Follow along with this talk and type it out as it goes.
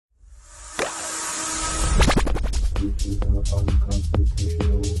to the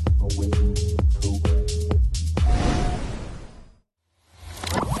Unconstitutional Awakening Program.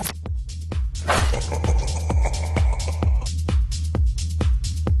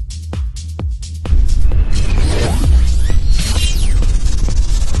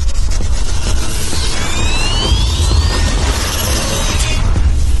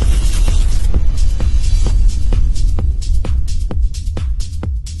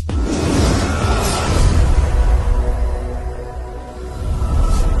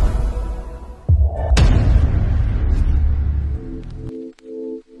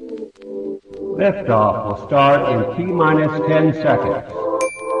 Liftoff will start in T-minus 10 seconds.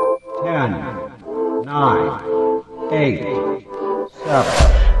 10, 9, 8, 7,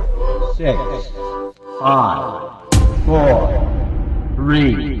 6, 5, 4,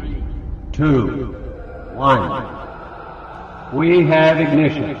 3, 2, 1. We have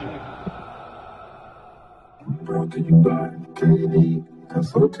ignition. Brought to you by KD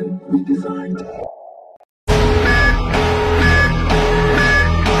Consulting Redesigned.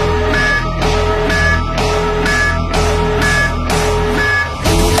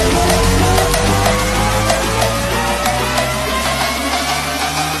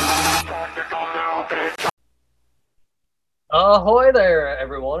 Ahoy there,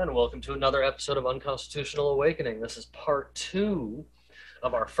 everyone, and welcome to another episode of Unconstitutional Awakening. This is part 2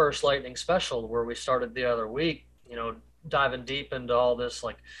 of our first Lightning Special, where we started the other week, diving deep into all this,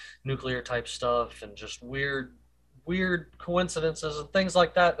 like, nuclear-type stuff and just weird coincidences and things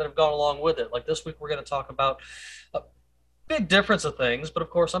like that have gone along with it. Like, this week we're going to talk about a big difference of things, but, of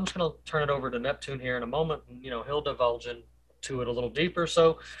course, I'm just going to turn it over to Neptune here in a moment, and, he'll divulge into it a little deeper.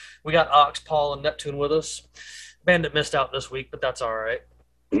 So we got Ox, Paul, and Neptune with us. Bandit missed out this week, but that's all right.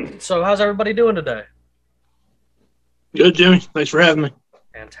 So how's everybody doing today? Good, Jimmy. Thanks for having me.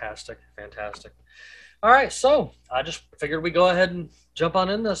 Fantastic. All right, so I just figured we'd go ahead and jump on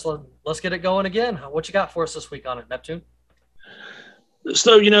in this. Let's get it going again. What you got for us this week on it, Neptune?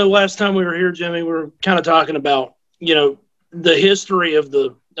 So, last time we were here, Jimmy, we were kind of talking about, the history of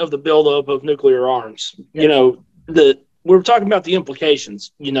the buildup of nuclear arms. Yes. We were talking about the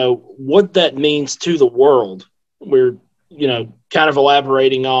implications, what that means to the world. We're, kind of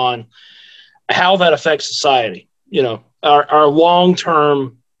elaborating on how that affects society, our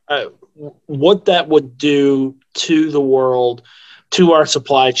long-term, what that would do to the world, to our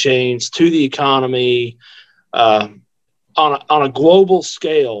supply chains, to the economy, on a global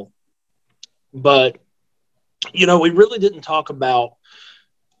scale. But, we really didn't talk about,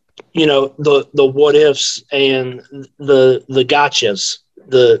 the what ifs and the gotchas,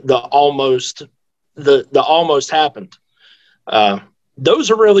 the almost happened.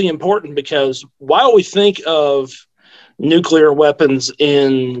 Those are really important because while we think of nuclear weapons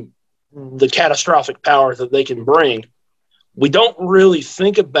in the catastrophic power that they can bring, we don't really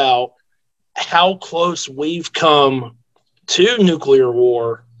think about how close we've come to nuclear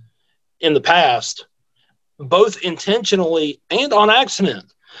war in the past, both intentionally and on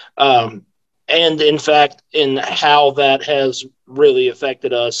accident. And in fact, in how that has really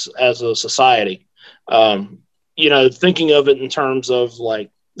affected us as a society. Thinking of it in terms of like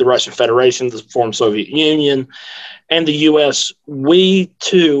the Russian Federation, the former Soviet Union, and the U.S., we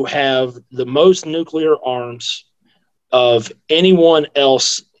too have the most nuclear arms of anyone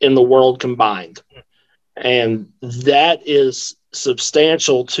else in the world combined. And that is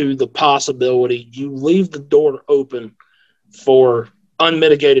substantial to the possibility you leave the door open for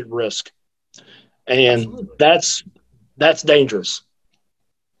unmitigated risk. And that's dangerous.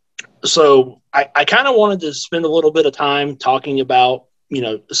 So I kind of wanted to spend a little bit of time talking about,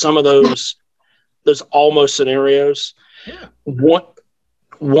 some of those almost scenarios. Yeah.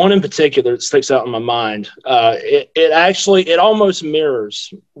 One in particular that sticks out in my mind. It almost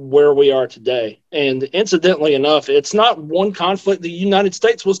mirrors where we are today. And incidentally enough, it's not one conflict the United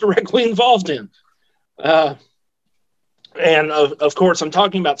States was directly involved in. And of course, I'm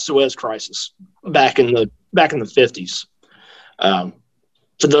talking about the Suez Crisis back in the 50s.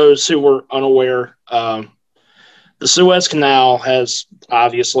 For those who were unaware, the Suez Canal has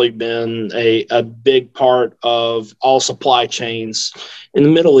obviously been a big part of all supply chains in the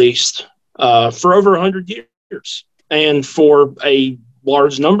Middle East for over 100 years. And for a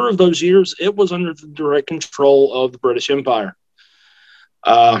large number of those years, it was under the direct control of the British Empire.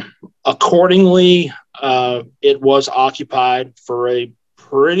 Accordingly, it was occupied for a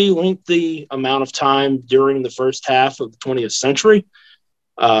pretty lengthy amount of time during the first half of the 20th century,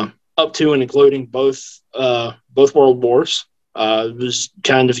 up to and including both world wars. It was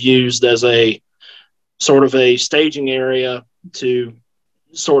kind of used as a sort of a staging area to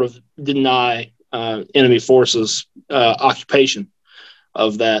sort of deny enemy forces occupation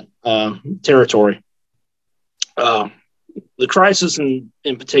of that territory. The crisis in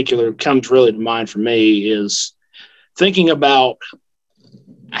particular comes really to mind for me is thinking about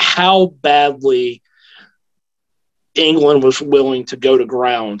how badly England was willing to go to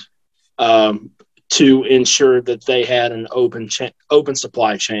ground to ensure that they had an open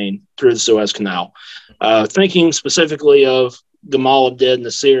supply chain through the Suez Canal. Thinking specifically of Gamal Abdel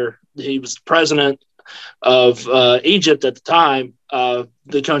Nasser, he was the president of Egypt at the time,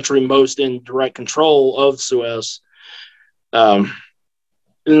 the country most in direct control of Suez. And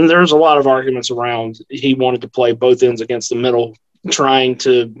there's a lot of arguments around he wanted to play both ends against the middle, trying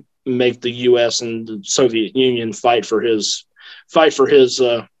to make the U.S. and the Soviet Union fight for his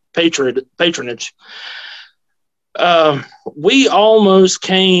patronage. We almost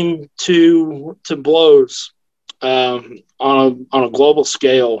came to blows on a global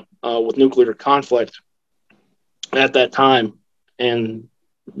scale with nuclear conflict at that time, and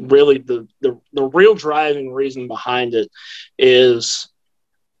really the real driving reason behind it is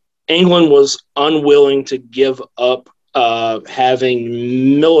England was unwilling to give up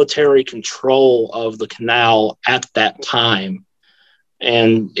having military control of the canal at that time.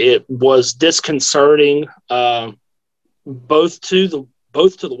 And it was disconcerting both to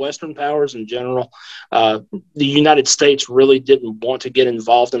the Western powers in general. The United States really didn't want to get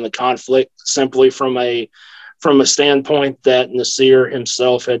involved in the conflict simply from a standpoint that Nasser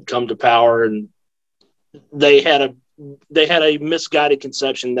himself had come to power, and they had a misguided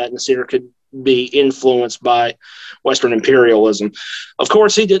conception that Nasser could be influenced by Western imperialism. Of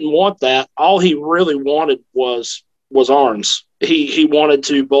course, he didn't want that. All he really wanted was arms. He wanted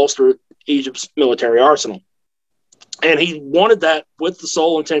to bolster Egypt's military arsenal. And he wanted that with the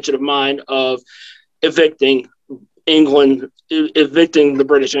sole intention of mind of evicting England, evicting the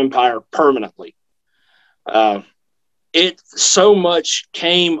British Empire permanently. It so much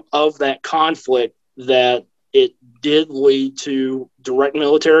came of that conflict that it did lead to direct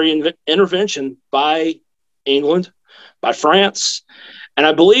military intervention by England, by France, and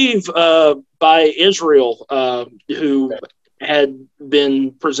I believe by Israel, who had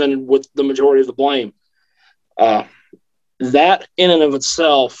been presented with the majority of the blame. That in and of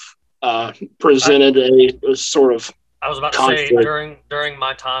itself presented a sort of I was about conflict. to say during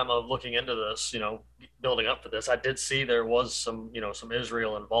my time of looking into this, building up to this, I did see there was some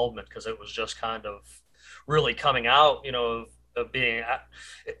Israel involvement, because it was just kind of really coming out, of being,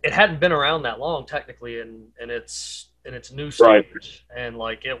 it hadn't been around that long technically in its new stage, Right. And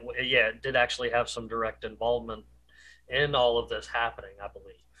like it did actually have some direct involvement in all of this happening, I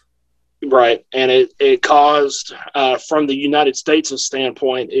believe. Right, and it caused, from the United States'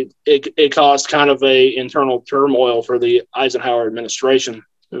 standpoint, it caused kind of a internal turmoil for the Eisenhower administration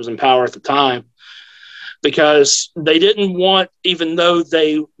that was in power at the time, because they didn't want, even though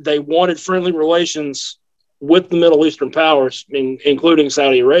they wanted friendly relations with the Middle Eastern powers, including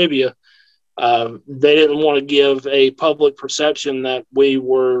Saudi Arabia, they didn't want to give a public perception that we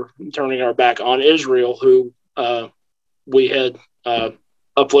were turning our back on Israel, who we had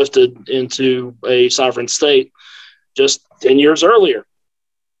uplifted into a sovereign state just 10 years earlier.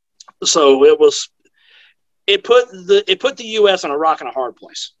 So it put the U.S. on a rock and a hard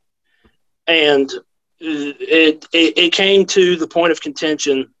place, and it came to the point of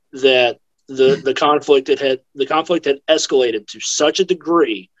contention that the conflict had escalated to such a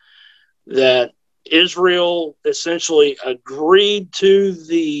degree that Israel essentially agreed to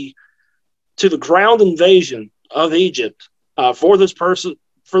the ground invasion of Egypt for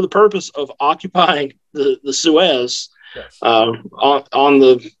the purpose of occupying the Suez. Yes. On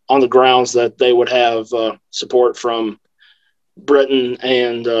the grounds that they would have support from Britain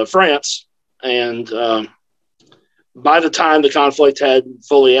and France. And by the time the conflict had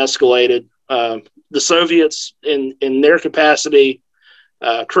fully escalated, the Soviets, in their capacity,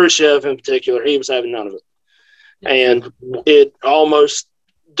 Khrushchev in particular, he was having none of it. Yes. And it almost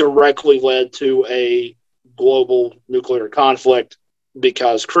directly led to a global nuclear conflict,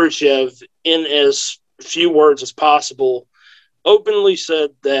 because Khrushchev, in as few words as possible, openly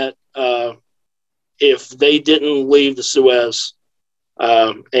said that if they didn't leave the Suez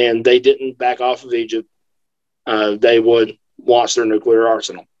and they didn't back off of Egypt, they would launch their nuclear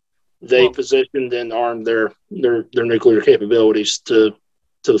arsenal. They positioned and armed their nuclear capabilities to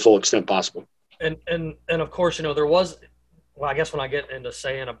the full extent possible. And of course, there was, well, I guess when I get into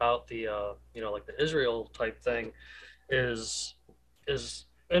saying about the like the Israel type thing is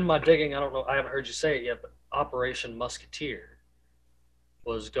in my digging, I don't know, I haven't heard you say it yet, but Operation Musketeer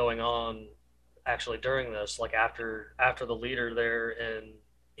was going on actually during this, like after the leader there in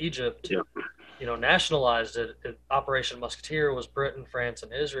Egypt, Yeah. nationalized it, Operation Musketeer was Britain, France,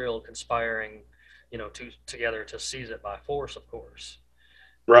 and Israel conspiring, together to seize it by force, of course.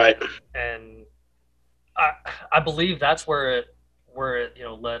 Right. And I believe that's where it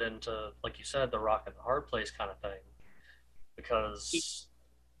led into, like you said, the rock and the hard place kind of thing, because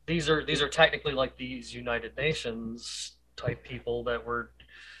these are technically like these United Nations type people that were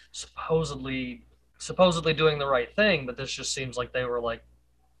supposedly doing the right thing, but this just seems like they were like,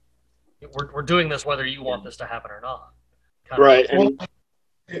 we're doing this whether you want this to happen or not. Right. Well,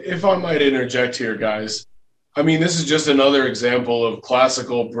 if I might interject here, guys, I mean, this is just another example of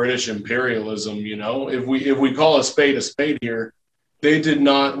classical British imperialism. If we call a spade here, they did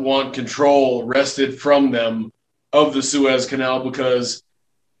not want control wrested from them of the Suez Canal because,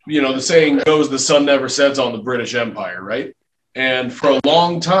 the saying goes, the sun never sets on the British Empire, right? And for a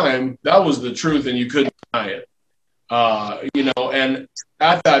long time, that was the truth, and you couldn't deny it. And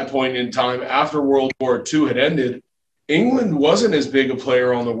at that point in time, after World War II had ended, England wasn't as big a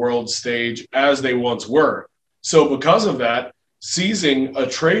player on the world stage as they once were. So because of that, seizing a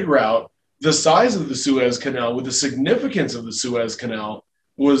trade route the size of the Suez Canal, with the significance of the Suez Canal,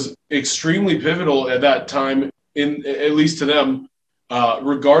 was extremely pivotal at that time, at least to them,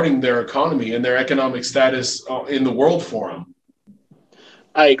 regarding their economy and their economic status in the world forum.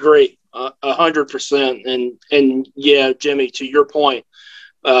 I agree 100%. And yeah, Jimmy, to your point,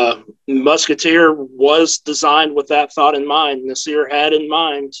 Musketeer was designed with that thought in mind. Nasir had in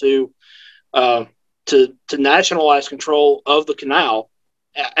mind to nationalize control of the canal.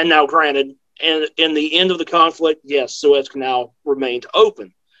 And now, granted, in the end of the conflict, yes, Suez Canal remained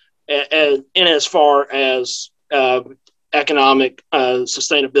open, and as far as economic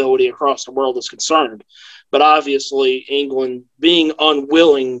sustainability across the world is concerned. But obviously, England being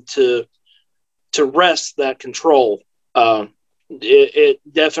unwilling to wrest that control, it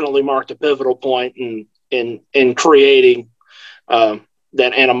definitely marked a pivotal point in creating that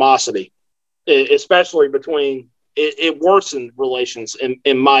animosity, especially between. It worsened relations,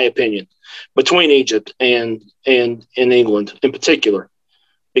 in my opinion, between Egypt and England in particular,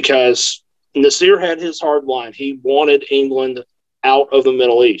 because Nasir had his hard line. He wanted England out of the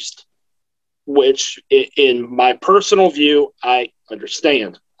Middle East, which, in my personal view, I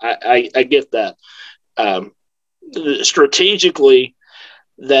understand. I get that. Strategically,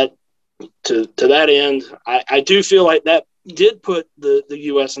 that to that end, I do feel like that did put the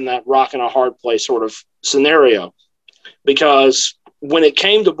U.S. in that rock and a hard place sort of scenario, because when it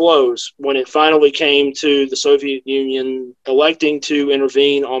came to blows, when it finally came to the Soviet Union electing to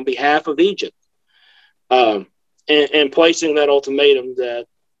intervene on behalf of Egypt, and placing that ultimatum that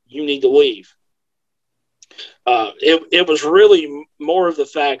you need to leave, it was really more of the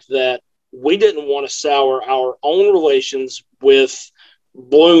fact that we didn't want to sour our own relations with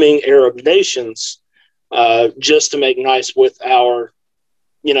blooming Arab nations just to make nice with our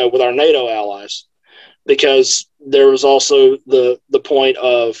NATO allies, because there was also the point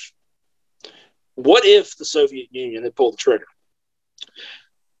of, what if the Soviet Union had pulled the trigger?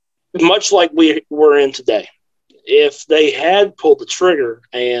 Much like we were in today, if they had pulled the trigger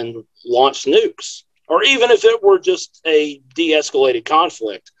and launched nukes, or even if it were just a de-escalated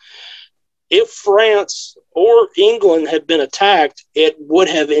conflict, if France or England had been attacked, it would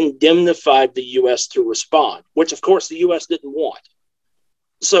have indemnified the U.S. to respond, which, of course, the U.S. didn't want.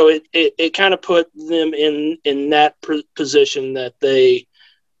 So it kind of put them in that position that they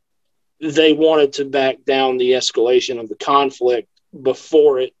wanted to back down the escalation of the conflict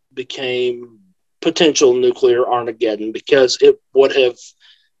before it became potential nuclear Armageddon, because it would have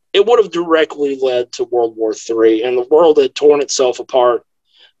directly led to World War III, and the world had torn itself apart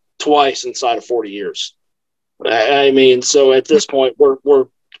twice inside of 40 years. I mean, so at this point, we're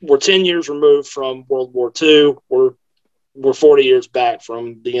 10 years removed from World War II. We're 40 years back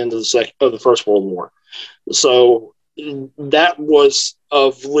from the end of the First World War. So that was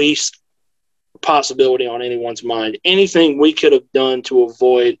of least possibility on anyone's mind. Anything we could have done to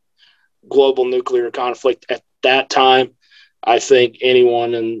avoid global nuclear conflict at that time, I think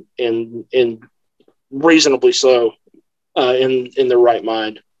anyone in reasonably so in their right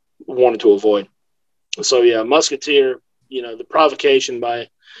mind wanted to avoid. So yeah, Musketeer, the provocation by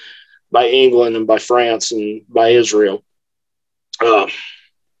England and by France and by Israel.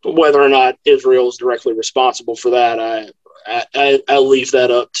 Whether or not Israel is directly responsible for that, I leave that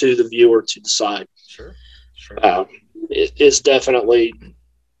up to the viewer to decide. Sure. It's definitely,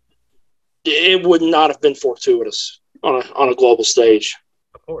 it would not have been fortuitous on a global stage.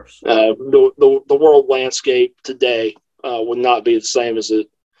 Of course. The world landscape today would not be the same as it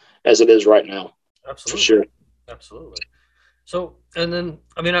is right now. Absolutely. For sure. Absolutely. So, and then,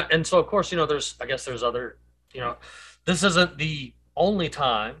 I mean, and so of course, I guess there's other, this isn't the only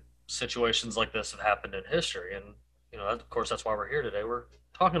time situations like this have happened in history. And, of course, that's why we're here today. We're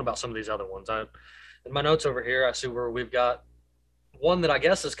talking about some of these other ones. In my notes over here, I see where we've got one that I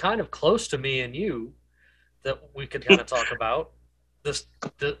guess is kind of close to me and you that we could kind of talk about this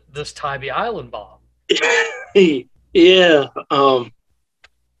Tybee Island bomb. Yeah.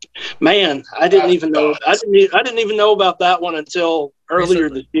 Man, I didn't even know. I didn't even know about that one until earlier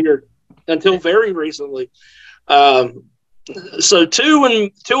this year, until very recently. So two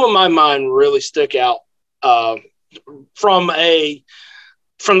in my mind really stick out from the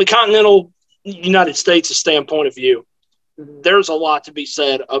continental United States' standpoint of view. There's a lot to be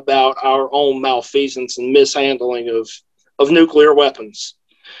said about our own malfeasance and mishandling of nuclear weapons.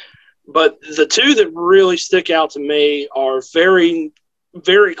 But the two that really stick out to me are very,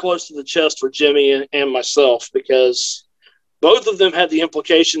 very close to the chest for Jimmy and myself, because both of them had the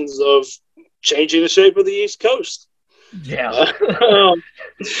implications of changing the shape of the East Coast. Yeah.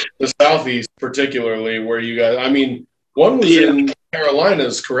 The Southeast, particularly, where you guys, I mean, one was in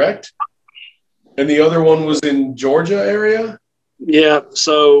Carolinas, correct? And the other one was in Georgia area? Yeah.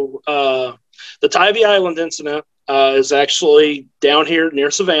 So the Tybee Island incident is actually down here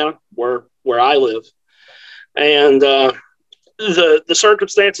near Savannah, where I live. And the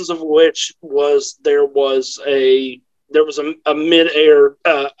circumstances of which was there was a mid-air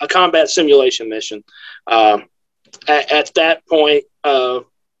a combat simulation mission. At that point, a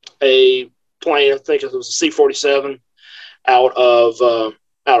plane, I think it was a C-47 out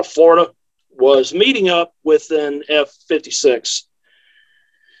of Florida, was meeting up with an F-56.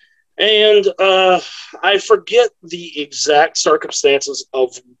 And I forget the exact circumstances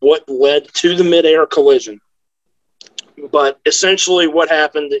of what led to the mid-air collision. But essentially what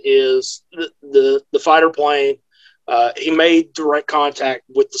happened is the fighter plane, he made direct contact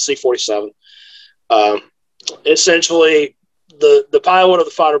with the C-47. Essentially, the pilot of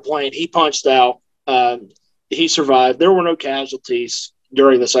the fighter plane, he punched out. He survived. There were no casualties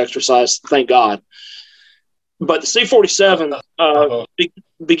during this exercise, thank God. But the C-47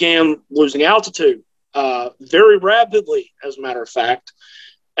 began losing altitude very rapidly, as a matter of fact.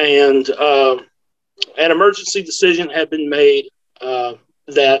 And an emergency decision had been made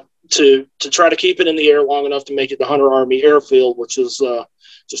that to try to keep it in the air long enough to make it to Hunter Army Airfield, which is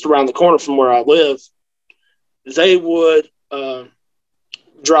just around the corner from where I live, they would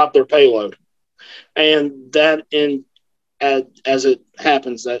drop their payload. And that, as it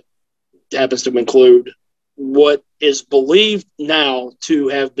happens, that happens to include what is believed now to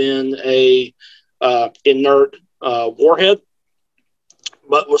have been a inert warhead,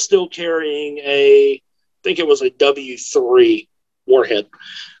 but was still carrying I think it was a W3 warhead,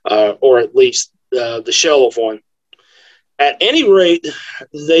 or at least the shell of one. At any rate,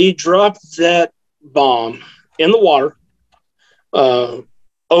 they dropped that bomb in the water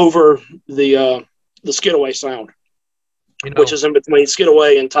over the Skidaway Sound, which is in between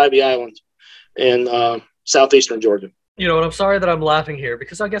Skidaway and Tybee Island in southeastern Georgia. And I'm sorry that I'm laughing here,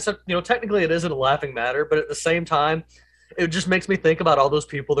 because I guess, technically it isn't a laughing matter, but at the same time, it just makes me think about all those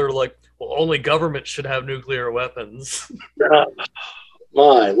people that are like, well, only government should have nuclear weapons.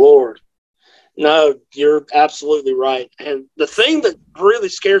 My Lord. No, you're absolutely right. And the thing that really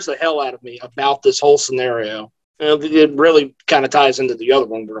scares the hell out of me about this whole scenario, and it really kind of ties into the other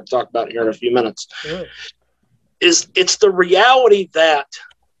one we're going to talk about here in a few minutes, is it's the reality that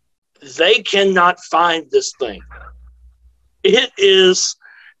they cannot find this thing.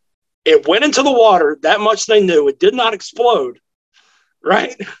 It went into the water. That much they knew. It did not explode,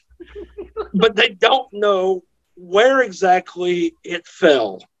 right? But they don't know where exactly it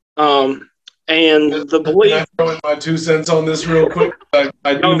fell. And the belief. Can I throw in my 2 cents on this real quick?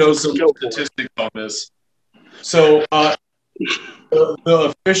 I do know some statistics on this. So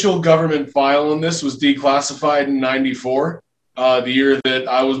the official government file on this was declassified in '94, the year that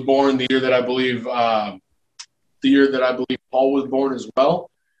I was born, the year that I believe Paul was born as well.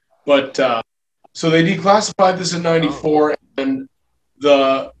 But so they declassified this in '94, and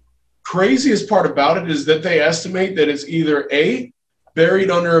the craziest part about it is that they estimate that it's either A,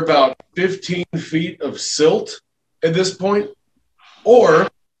 buried under about 15 feet of silt at this point, or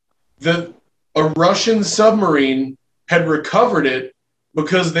that a Russian submarine had recovered it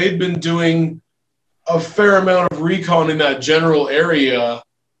because they'd been doing a fair amount of recon in that general area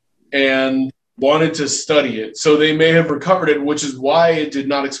and wanted to study it. So they may have recovered it, which is why it did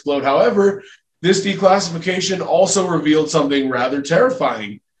not explode. However, this declassification also revealed something rather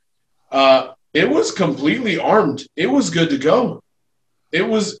terrifying. It was completely armed. It was good to go.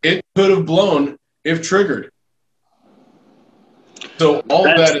 It could have blown if triggered. So all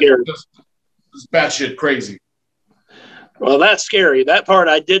of That's that scary. is batshit crazy. Well, that's scary. That part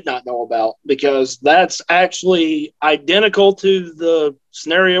I did not know about, because that's actually identical to the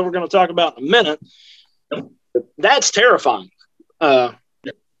scenario we're going to talk about in a minute. That's terrifying. The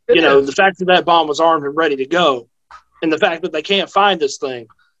fact that that bomb was armed and ready to go, and the fact that they can't find this thing.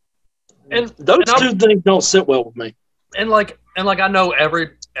 And those two things don't sit well with me. And like I know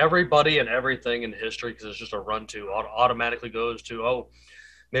everybody and everything in history, because it's just a run to automatically goes to, oh,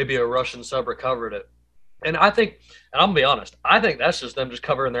 maybe a Russian sub recovered it. And I think, and I'm gonna be honest, I think that's just them just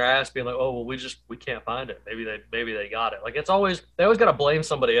covering their ass, being like, oh well, we can't find it. Maybe they got it. Like they always got to blame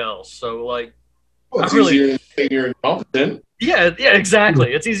somebody else. So like, well, it's easier to say you're incompetent. Yeah,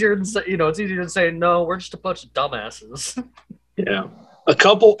 exactly. It's easier to say, it's easier to say no. We're just a bunch of dumbasses. Yeah, a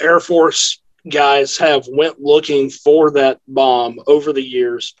couple Air Force guys have went looking for that bomb over the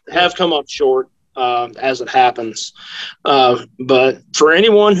years, have come up short. As it happens. But for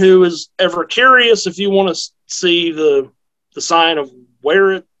anyone who is ever curious, if you want to see the sign of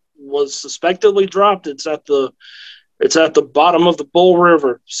where it was suspectedly dropped, it's at the bottom of the Bull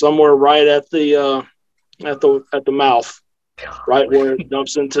River, somewhere right at the mouth, right where it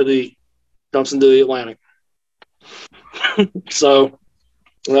dumps into the Atlantic. So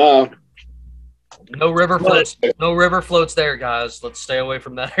no river floats. No river floats there, guys. Let's stay away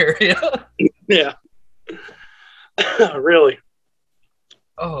from that area. Yeah. Really.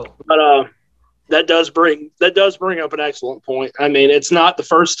 Oh. But that does bring up an excellent point. I mean, it's not the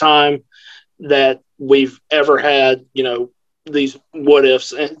first time that we've ever had, these what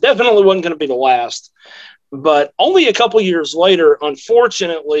ifs, and definitely wasn't going to be the last. But only a couple years later,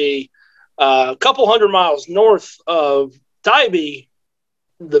 unfortunately, a couple hundred miles north of Tybee,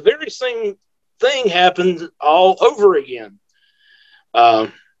 the very same thing happened all over again.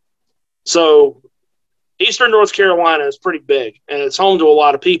 So Eastern North Carolina is pretty big, and it's home to a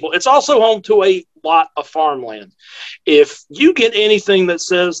lot of people. It's also home to a lot of farmland. If you get anything that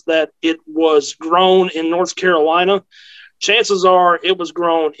says that it was grown in North Carolina, chances are it was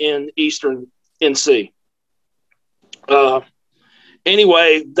grown in Eastern NC.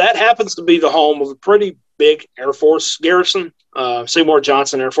 Anyway, that happens to be the home of a pretty big Air Force garrison, Seymour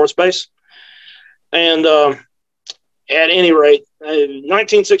Johnson Air Force Base. And at any rate,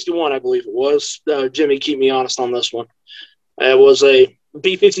 1961, I believe it was. Jimmy, keep me honest on this one. It was a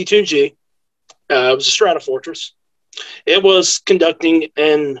B-52G. It was a Stratofortress. It was conducting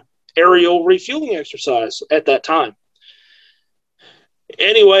an aerial refueling exercise at that time.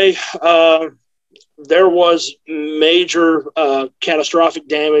 Anyway, there was major catastrophic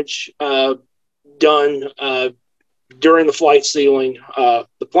damage done during the flight ceiling.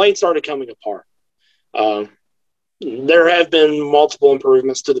 The plane started coming apart. There have been multiple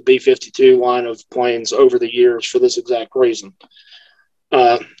improvements to the B-52 line of planes over the years for this exact reason.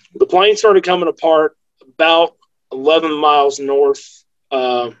 The plane started coming apart about 11 miles north.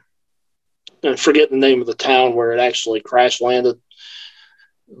 I forget the name of the town where it actually crash landed.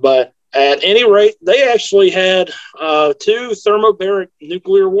 But at any rate, they actually had 2 thermobaric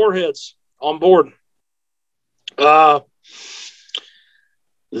nuclear warheads on board.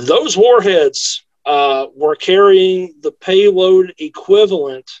 Those warheads were carrying the payload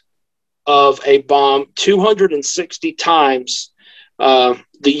equivalent of a bomb 260 times the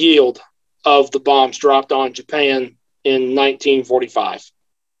yield of the bombs dropped on Japan in 1945.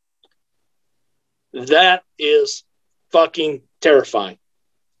 That is fucking terrifying.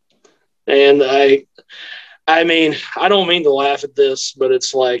 And I mean, I don't mean to laugh at this, but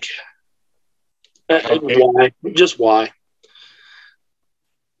it's like, why? Just why?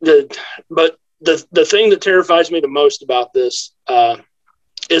 But the thing that terrifies me the most about this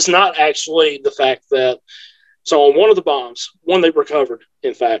is not actually the fact that, so on one of the bombs, one they recovered,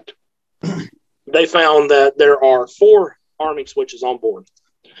 in fact, they found that there are 4 arming switches on board.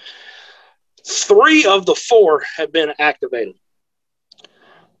 3 of the 4 have been activated.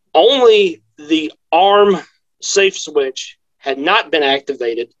 Only the arm safe switch had not been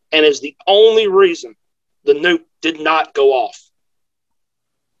activated, and is the only reason the nuke did not go off.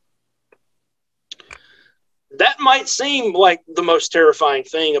 That might seem like the most terrifying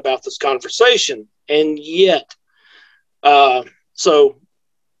thing about this conversation, and yet, so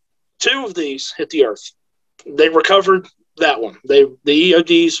 2 of these hit the Earth. They recovered that one. The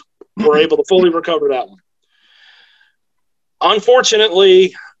EODs were able to fully recover that one.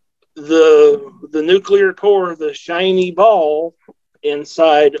 Unfortunately, the nuclear core, the shiny ball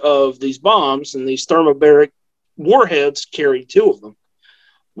inside of these bombs and these thermobaric warheads carried 2 of them.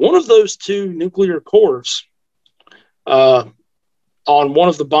 One of those 2 nuclear cores on one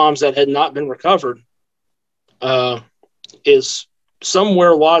of the bombs that had not been recovered is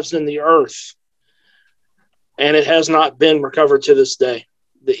somewhere lodged in the earth, and it has not been recovered to this day.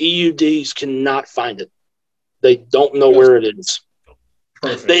 The EUDs cannot find it. They don't know where it is.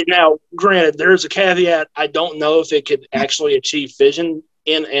 Now, granted, there's a caveat. I don't know if it could actually achieve fission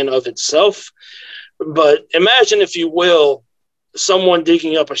in and of itself, but imagine, if you will, someone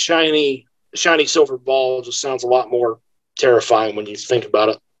digging up a shiny silver ball. Just sounds a lot more terrifying when you think about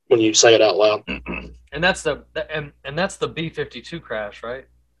it, when you say it out loud. And that's the B-52 crash, right?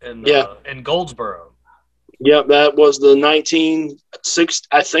 In Goldsboro. Yep, that was the 1960.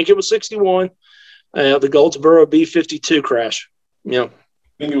 I think it was 61. The Goldsboro B-52 crash. Yeah, I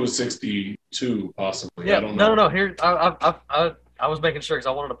think it was 62, possibly. Yeah, I don't know. No. Here, I was making sure because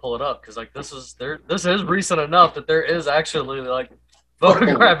I wanted to pull it up because like this is recent enough that there is actually like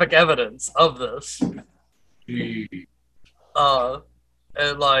photographic evidence of this. And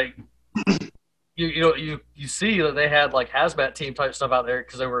like you see that they had like hazmat team type stuff out there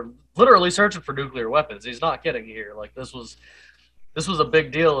because they were literally searching for nuclear weapons. He's not kidding here. Like this was a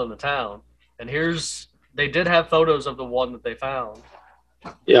big deal in the town. And they did have photos of the one that they found.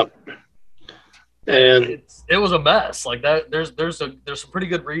 Yep. And it was a mess. Like that. There's some pretty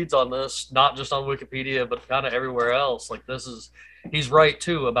good reads on this, not just on Wikipedia, but kind of everywhere else. Like he's right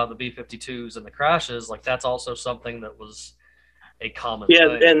too about the B-52s and the crashes. Like that's also something that was a common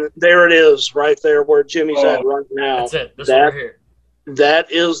thing. And there it is, right there where Jimmy's at right now. That's it. This one right here.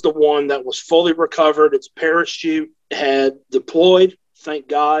 That is the one that was fully recovered. Its parachute had deployed, thank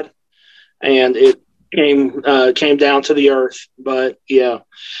God, and it came down to the earth. But yeah,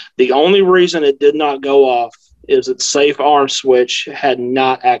 the only reason it did not go off is its safe arm switch had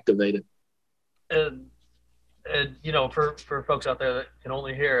not activated. And for folks out there that can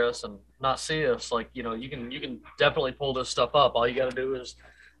only hear us and not see us, like you can definitely pull this stuff up. All you got to do is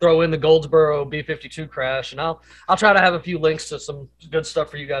throw in the Goldsboro B-52 crash, and I'll try to have a few links to some good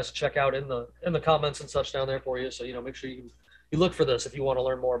stuff for you guys to check out in the comments and such down there for you. So make sure you look for this if you want to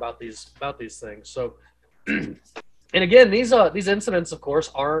learn more about these things. So, and again, these incidents, of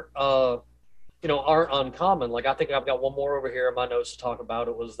course, aren't uncommon. Like I think I've got one more over here in my notes to talk about.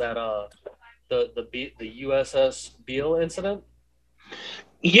 It was that the USS Beale incident.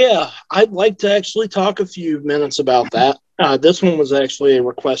 Yeah, I'd like to actually talk a few minutes about that. This one was actually a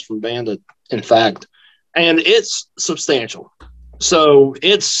request from Bandit, in fact, and it's substantial. So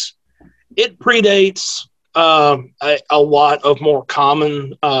it predates a lot of more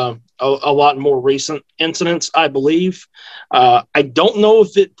common, a lot more recent incidents, I believe. I don't know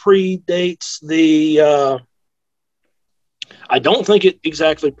if it predates I don't think it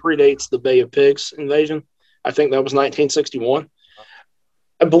exactly predates the Bay of Pigs invasion. I think that was 1961.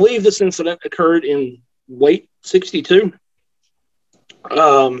 I believe this incident occurred in late 62.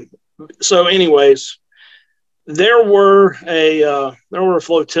 So anyways, there were a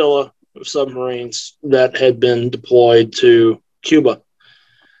flotilla of submarines that had been deployed to Cuba.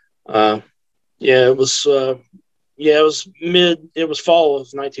 It was fall of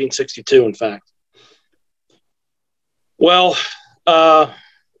 1962, in fact. Well,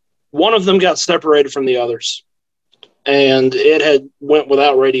 one of them got separated from the others, and it had went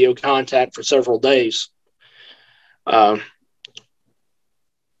without radio contact for several days.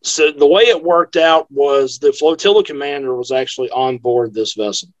 So the way it worked out was the flotilla commander was actually on board this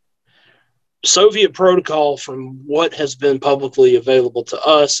vessel. Soviet protocol, from what has been publicly available to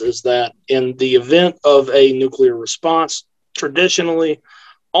us, is that in the event of a nuclear response, traditionally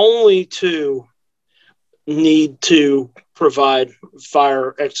only two need to provide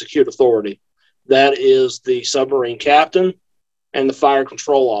fire execute authority. That is the submarine captain and the fire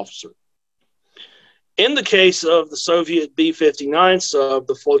control officer. In the case of the Soviet B-59 sub,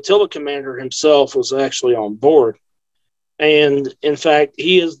 the flotilla commander himself was actually on board. And in fact,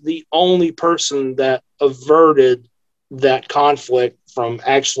 he is the only person that averted that conflict from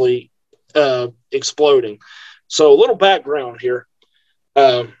actually exploding. So a little background here.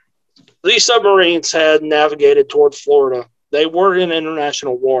 These submarines had navigated toward Florida. They were in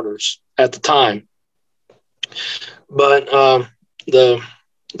international waters at the time. But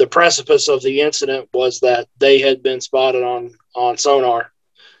the precipice of the incident was that they had been spotted on sonar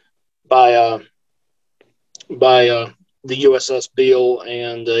by the USS Beale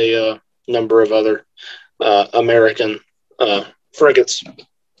and a number of other American frigates.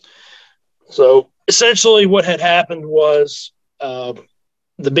 So essentially what had happened was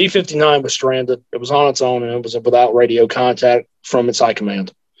the B-59 was stranded. It was on its own, and it was without radio contact from its high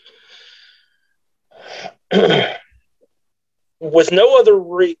command. With no other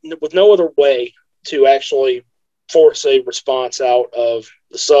way to actually force a response out of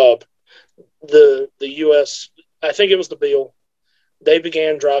the sub, the U.S., I think it was the Beale, they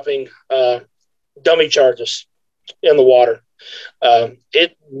began dropping dummy charges in the water.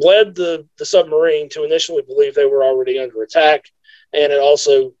 It led the submarine to initially believe they were already under attack, and it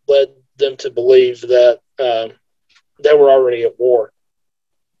also led them to believe that they were already at war.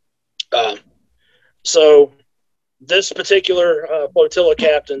 So this particular flotilla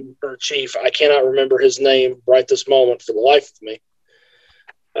captain or chief, I cannot remember his name right this moment for the life of me.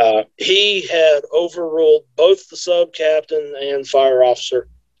 He had overruled both the sub captain and fire officer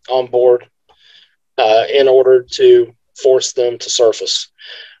on board in order to force them to surface.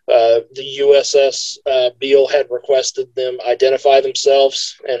 The USS Beale had requested them identify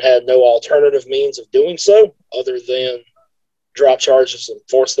themselves and had no alternative means of doing so other than drop charges and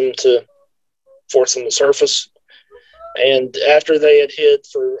force them to surface. And after they had hid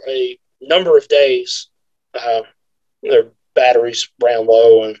for a number of days, their batteries ran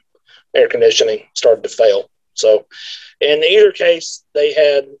low and air conditioning started to fail. So in either case, they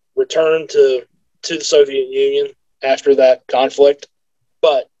had returned to the Soviet Union after that conflict.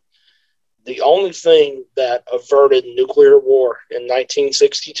 But the only thing that averted nuclear war in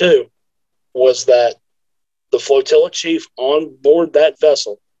 1962 was that the flotilla chief on board that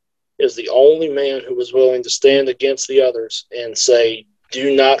vessel is the only man who was willing to stand against the others and say,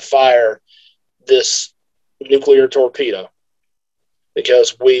 do not fire this nuclear torpedo,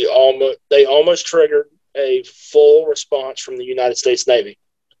 because they almost triggered a full response from the United States Navy.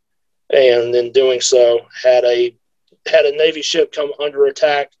 And in doing so, had a Navy ship come under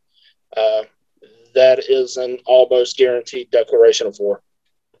attack, that is an almost guaranteed declaration of war.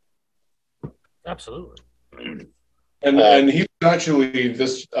 Absolutely. And he was actually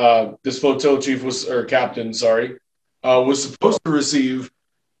this flotilla chief captain, was supposed to receive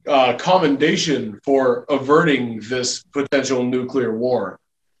commendation for averting this potential nuclear war,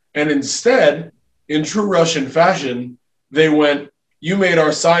 and instead, in true Russian fashion, they went, "You made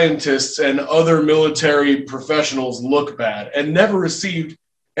our scientists and other military professionals look bad," and never received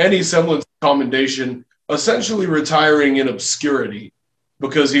any semblance of commendation, essentially retiring in obscurity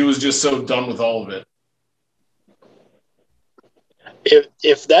because he was just so done with all of it.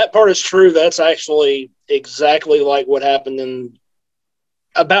 If that part is true, that's actually exactly like what happened in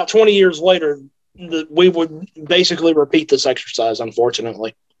about 20 years later. We would basically repeat this exercise,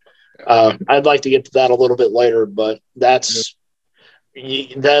 unfortunately. I'd like to get to that a little bit later, but that's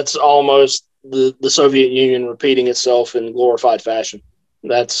almost the Soviet Union repeating itself in glorified fashion.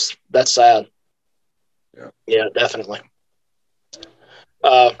 That's sad. Yeah, definitely.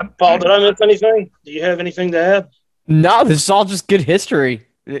 Paul, did I miss anything? Do you have anything to add? No, this is all just good history.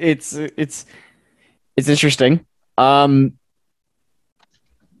 It's interesting. No,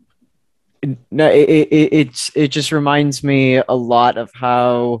 it just reminds me a lot of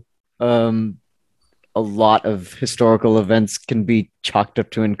how a lot of historical events can be chalked up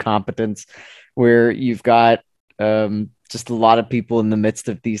to incompetence, where you've got just a lot of people in the midst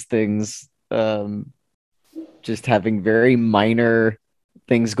of these things just having very minor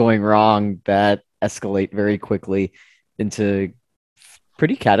things going wrong that escalate very quickly into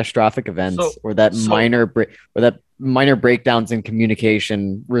pretty catastrophic events, or that minor breakdowns in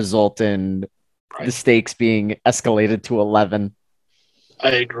communication result in the stakes being escalated to 11.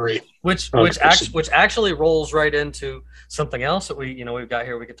 I agree. Which actually rolls right into something else that we've got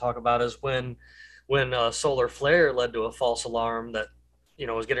here we could talk about, is when solar flare led to a false alarm that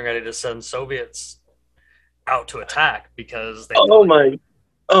was getting ready to send Soviets out to attack because they oh my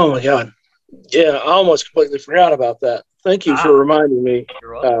god, yeah, I almost completely forgot about that. Thank you for reminding me.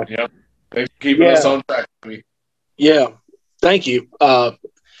 You're welcome. Yeah, thanks for keeping us on track. Yeah, thank you.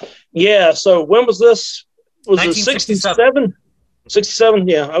 Yeah, so when was this? Was it 1967? 67?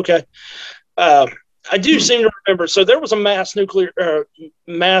 Yeah, okay. I do seem to remember. So there was a mass neutrino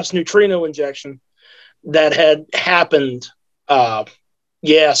injection that had happened,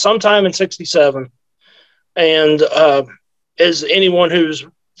 sometime in 67. And as anyone who's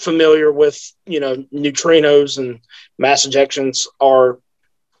familiar with, neutrinos and mass ejections are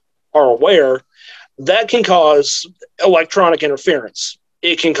aware, that can cause electronic interference.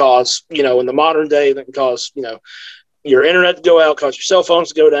 It can cause, in the modern day, that can cause, your internet to go out, cause your cell phones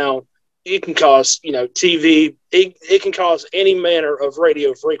to go down. It can cause, TV. It can cause any manner of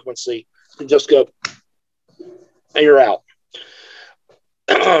radio frequency to just go, and you're out.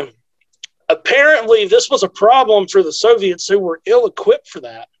 Apparently, this was a problem for the Soviets, who were ill-equipped for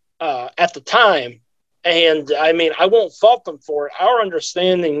that at the time. And, I won't fault them for it. Our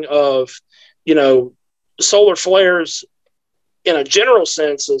understanding of, solar flares in a general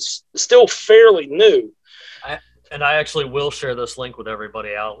sense is still fairly new. I actually will share this link with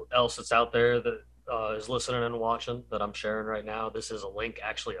everybody else that's out there, that is listening and watching that I'm sharing right now, this is a link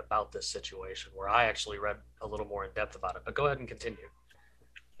actually about this situation where I actually read a little more in depth about it. But go ahead and continue.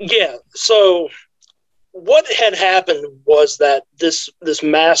 Yeah. So what had happened was that this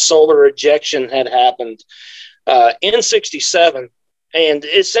mass solar ejection had happened in '67, and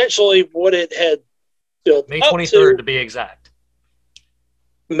essentially what it had built May up 23rd to to be exact.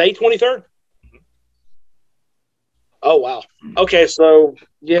 May 23rd. Oh wow. Okay, so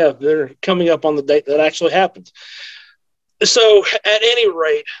yeah, they're coming up on the date that actually happened. So at any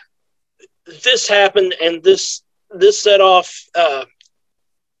rate, this happened, and this set off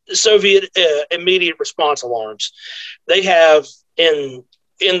Soviet immediate response alarms. They have in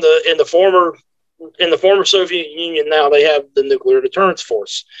the former Soviet Union now they have the nuclear deterrence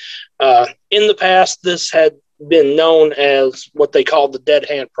force. In the past, this had been known as what they called the dead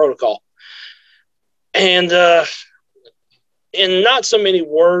hand protocol, and in not so many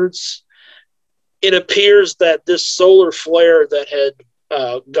words, it appears that this solar flare that had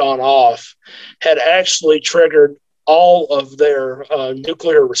gone off had actually triggered all of their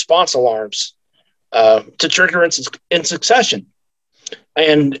nuclear response alarms to trigger in succession.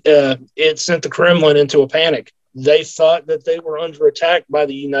 And it sent the Kremlin into a panic. They thought that they were under attack by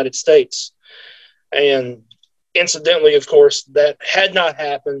the United States. And incidentally, of course, that had not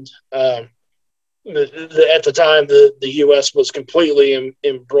happened. At the time, the U.S. was completely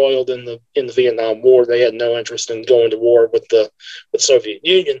embroiled in the Vietnam War. They had no interest in going to war with the Soviet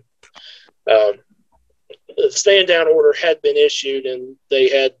Union. The stand down order had been issued, and they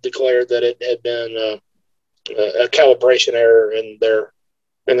had declared that it had been a calibration error in their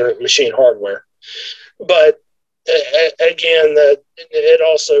machine hardware. But again, that it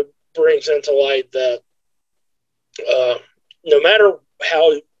also brings into light that no matter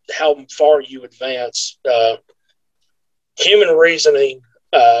how far you advance, human reasoning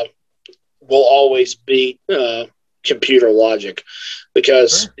will always beat computer logic,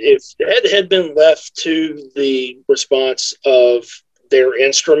 because if it had been left to the response of their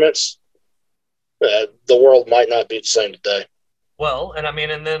instruments, the world might not be the same today. Well, and I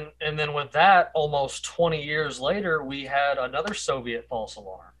mean, and then with that, almost 20 years later, we had another Soviet false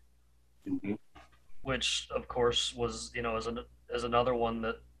alarm, which of course was, as another one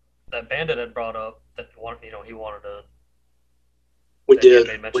that Bandit had brought up that he wanted to. We did.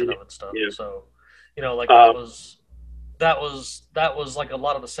 Made mention of and stuff. Yeah. So, like that was like a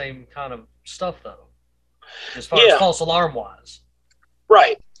lot of the same kind of stuff, though, as far as false alarm wise.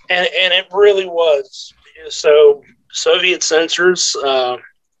 Right, and it really was. So Soviet censors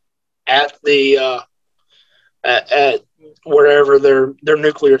at the at wherever their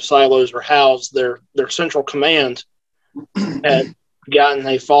nuclear silos were housed, their central command had gotten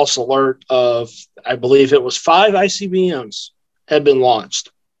a false alert of, I believe it was 5 ICBMs had been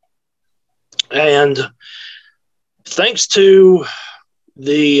launched, and thanks to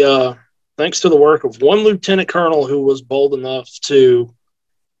the work of one lieutenant colonel who was bold enough to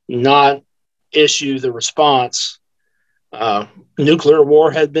not issue the response, nuclear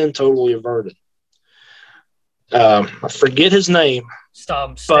war had been totally averted. I forget his name,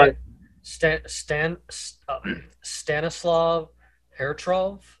 but Stanislav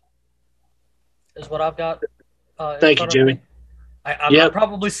Petrov is what I've got. Thank you, Jimmy. I'm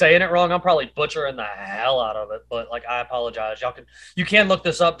probably saying it wrong. I'm probably butchering the hell out of it, but I apologize. You can look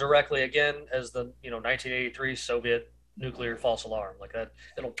this up directly again as the 1983 Soviet nuclear false alarm. Like that,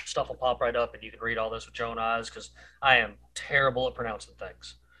 stuff will pop right up, and you can read all this with your own eyes, because I am terrible at pronouncing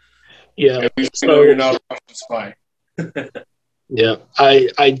things. Yeah, at least you know you're not a Russian spy. Yeah,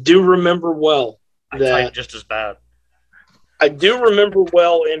 I do remember well that I type just as bad. I do remember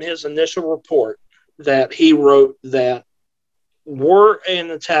well in his initial report that he wrote that were an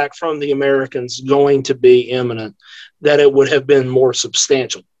attack from the Americans going to be imminent, that it would have been more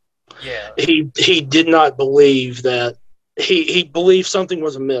substantial. Yeah, he did not believe that. He believed something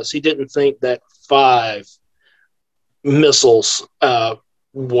was amiss. He didn't think that 5 missiles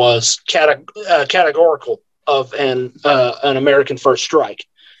was categorical of an American first strike.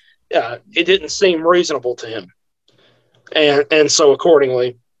 It didn't seem reasonable to him, and so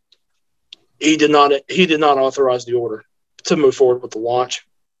accordingly, he did not authorize the order to move forward with the launch.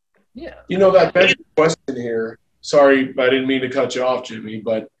 Yeah, that begs the question here. Sorry, I didn't mean to cut you off, Jimmy,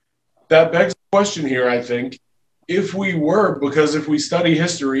 but that begs the question here, I think. If we study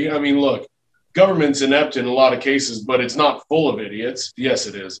history, I mean, look, government's inept in a lot of cases, but it's not full of idiots. Yes,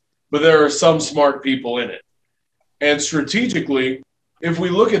 it is. But there are some smart people in it. And strategically, if we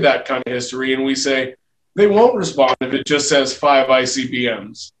look at that kind of history and we say, they won't respond if it just says 5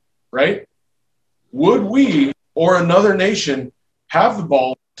 ICBMs, right? Would we or another nation have the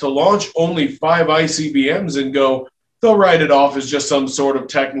ball to launch only 5 ICBMs and go, they'll write it off as just some sort of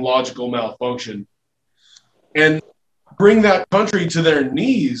technological malfunction, and bring that country to their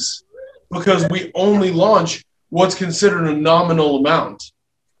knees because we only launch what's considered a nominal amount.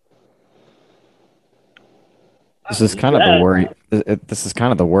 This is kind of the worry. This is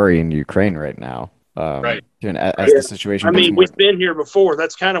kind of the worry in Ukraine right now. Right. As the situation. I gets mean, more... we've been here before.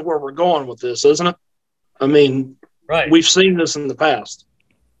 That's kind of where we're going with this, isn't it? I mean, Right. we've seen this in the past.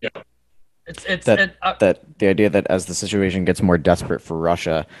 Yeah. That the idea that as the situation gets more desperate for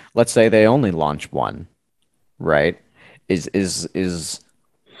Russia, let's say they only launch one, right? Is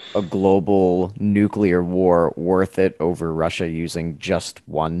a global nuclear war worth it over Russia using just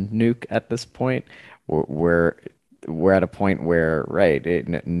one nuke at this point? We're at a point where, right,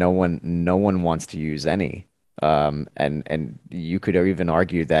 no one wants to use any. And you could even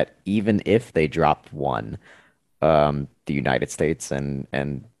argue that even if they dropped one, the United States and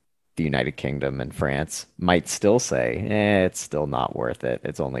the United Kingdom and France might still say, it's still not worth it.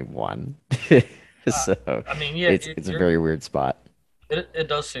 It's only one. So I mean, yeah, it's a very weird spot. It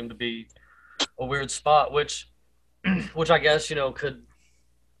does seem to be a weird spot, which I guess, you know,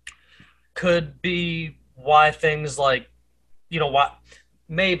 could be why things like, you know, why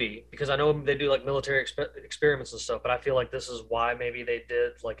maybe, because I know they do like military experiments and stuff, but I feel like this is why maybe they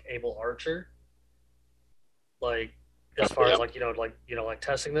did like Able Archer, like as far as like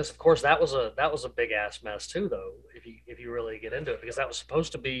testing this. Of course, that was a big ass mess too, though, if you really get into it, because that was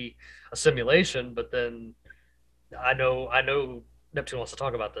supposed to be a simulation, but then I know Neptune wants to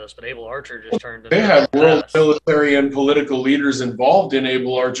talk about this, but Able Archer just turned into They had a world mess. military and political leaders involved in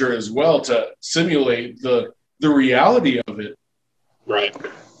Able Archer as well to simulate the reality of it. Right.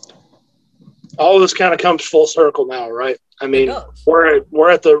 All of this kind of comes full circle now, right? I mean, we're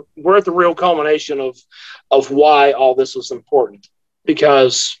at the real culmination of why all this is important,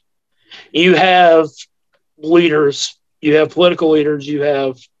 because you have leaders, you have political leaders, you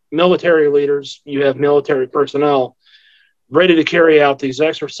have military leaders, you have military personnel ready to carry out these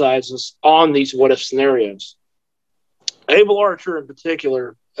exercises on these what if scenarios. Able Archer in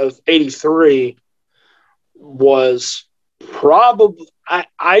particular of 83 was probably,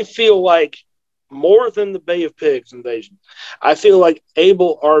 I feel like, more than the Bay of Pigs invasion. I feel like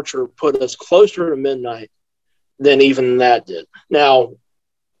Able Archer put us closer to midnight than even that did. Now,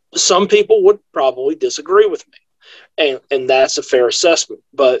 some people would probably disagree with me, and that's a fair assessment.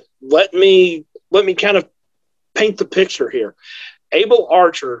 But let me kind of paint the picture here. Able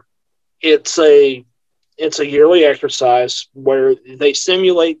Archer, it's a yearly exercise where they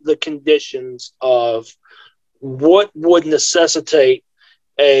simulate the conditions of what would necessitate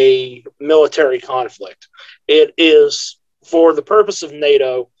a military conflict. It is for the purpose of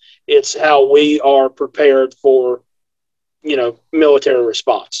NATO. It's how we are prepared for, military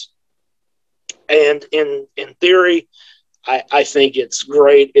response. And in theory, I think it's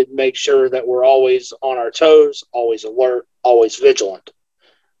great. It makes sure that we're always on our toes, always alert, always vigilant.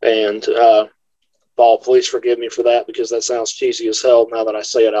 And Paul, please forgive me for that, because that sounds cheesy as hell now that I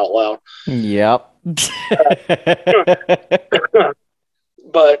say it out loud. Yep.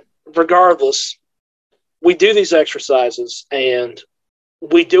 But regardless, we do these exercises, and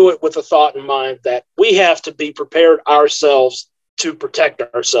we do it with a thought in mind that we have to be prepared ourselves to protect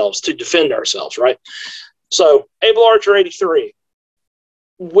ourselves, to defend ourselves, right? So, Able Archer 83,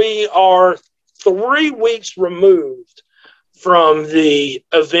 we are 3 weeks removed from the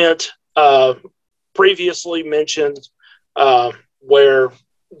event previously mentioned, where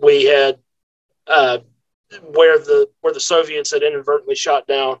we had where the Soviets had inadvertently shot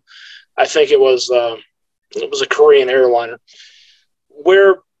down. I think it was a Korean airliner.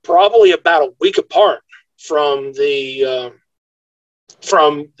 We're probably about a week apart from the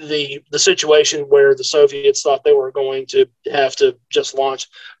situation where the Soviets thought they were going to have to just launch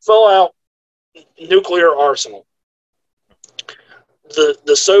full-out nuclear arsenal.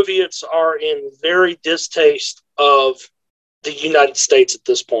 The Soviets are in very distaste of the United States at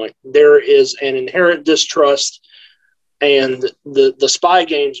this point. There is an inherent distrust, and the spy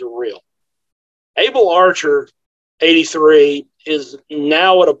games are real. Able Archer 83 is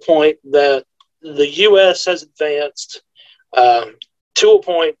now at a point that the U.S. has advanced to a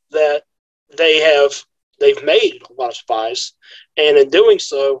point that they've made a lot of spies, and in doing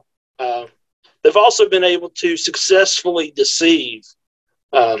so, they've also been able to successfully deceive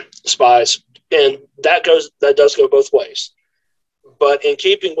spies, and that does go both ways. But in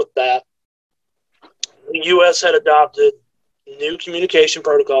keeping with that, the U.S. had adopted new communication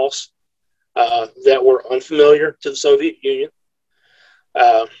protocols that were unfamiliar to the Soviet Union.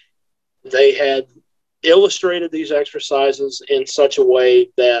 They had illustrated these exercises in such a way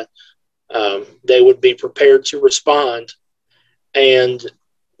that they would be prepared to respond. And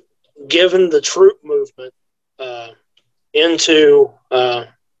given the troop movement into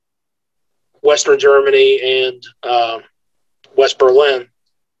Western Germany and West Berlin,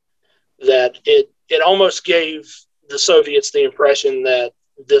 that it almost gave the Soviets the impression that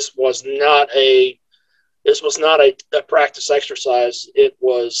this was not a practice exercise. It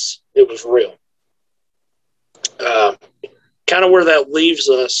was real. Kind of where that leaves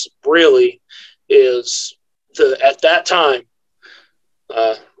us really is at that time,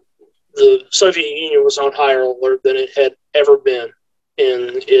 the Soviet Union was on higher alert than it had ever been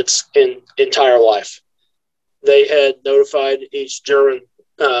in its entire life. They had notified each German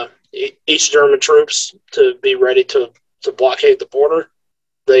troops to be ready to blockade the border.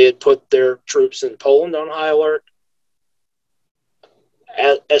 They had put their troops in Poland on high alert.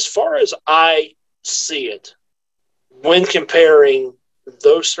 As far as I see it, when comparing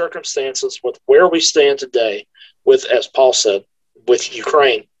those circumstances with where we stand today, with, as Paul said, with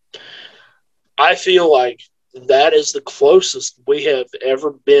Ukraine, I feel like that is the closest we have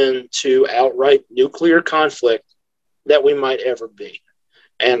ever been to outright nuclear conflict that we might ever be.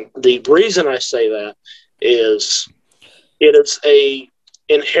 And the reason I say that is it is a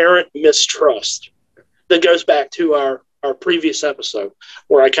inherent mistrust that goes back to our previous episode,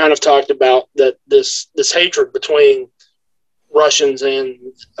 where I kind of talked about that this hatred between Russians and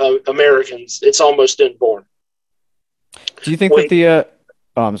Americans, it's almost inborn. Do you think that the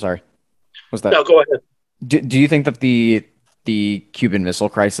oh, I'm sorry. Was that? No, go ahead. Do you think that the Cuban Missile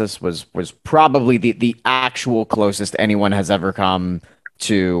Crisis was probably the actual closest anyone has ever come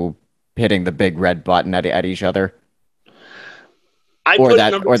to hitting the big red button at each other? Or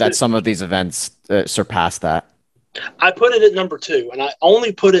that some of these events surpass that? I put it at number 2, and I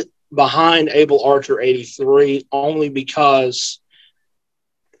only put it behind Able Archer 83 only because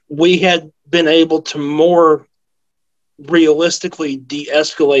we had been able to more realistically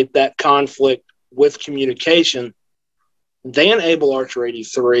de-escalate that conflict with communication than Able Archer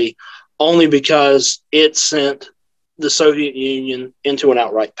 83, only because it sent the Soviet Union into an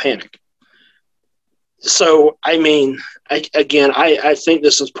outright panic. So, I mean, I think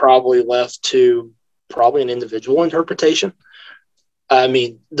this is probably left to an individual interpretation. I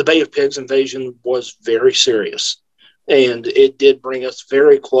mean, the Bay of Pigs invasion was very serious, and it did bring us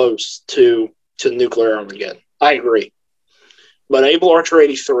very close to nuclear Armageddon. I agree. But Able Archer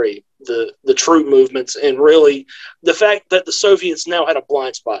 83, the troop movements, and really the fact that the Soviets now had a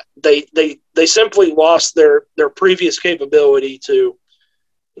blind spot. They simply lost their previous capability to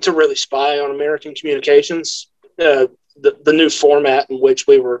really spy on American communications. The new format in which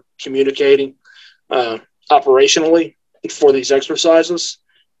we were communicating operationally for these exercises,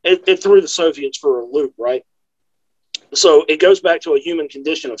 it threw the Soviets for a loop, right? So it goes back to a human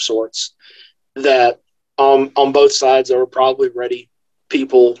condition of sorts that on both sides there were probably ready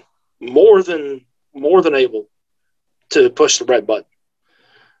people more than able to push the red button.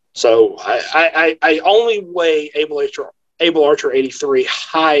 So I only weigh Able Archer 83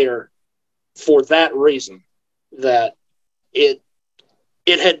 higher for that reason, that it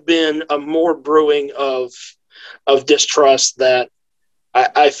had been a more brewing of distrust that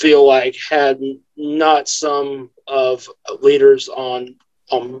I feel like had not some of leaders on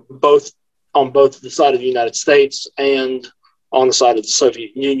both the side of the United States and on the side of the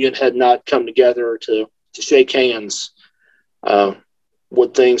Soviet Union had not come together to shake hands,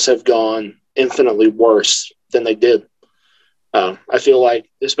 would things have gone infinitely worse than they did. I feel like,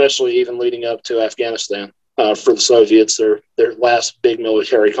 especially even leading up to Afghanistan, for the Soviets, their last big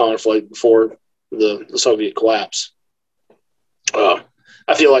military conflict before the Soviet collapse, I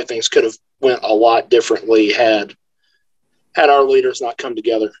feel like things could have went a lot differently had our leaders not come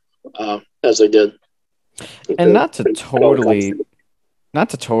together as they did. And not to totally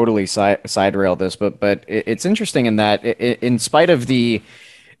side rail this, but it's interesting in that in spite of the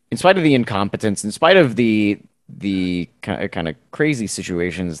incompetence, in spite of the kind of crazy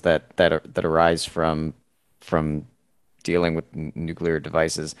situations that arise from dealing with nuclear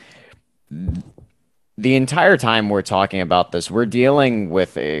devices, the entire time we're talking about this, we're dealing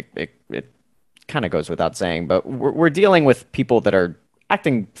with it kind of goes without saying, but we're dealing with people that are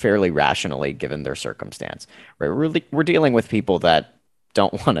acting fairly rationally given their circumstance, right? We're dealing with people that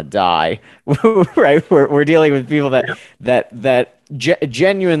don't want to die, right? We're dealing with people that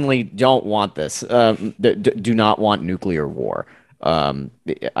genuinely don't want this, do not want nuclear war.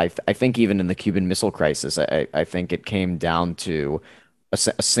 I think even in the Cuban Missile Crisis, I think it came down to a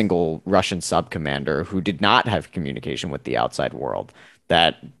single Russian sub-commander who did not have communication with the outside world.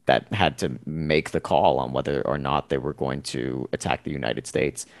 that had to make the call on whether or not they were going to attack the United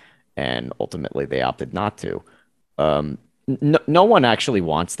States, and ultimately they opted not to. No one actually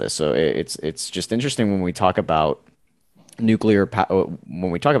wants this, so it's just interesting when we talk about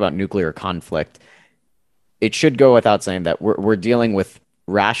when we talk about nuclear conflict. It should go without saying that we're dealing with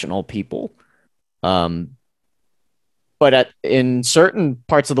rational people, um, but in certain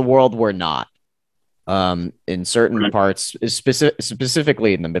parts of the world we're not. In certain parts,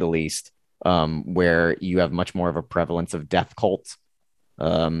 specifically in the Middle East, where you have much more of a prevalence of death cults,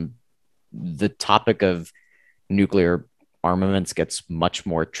 the topic of nuclear armaments gets much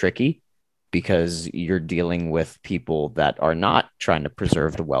more tricky because you're dealing with people that are not trying to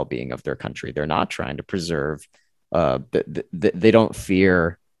preserve the well-being of their country. They're not trying to preserve. They don't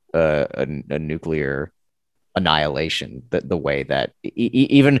fear a nuclear annihilation the way that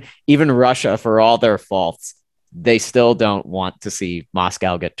even Russia, for all their faults, they still don't want to see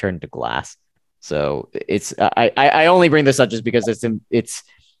Moscow get turned to glass. So it's I only bring this up just because it's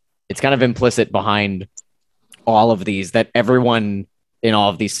kind of implicit behind all of these that everyone in all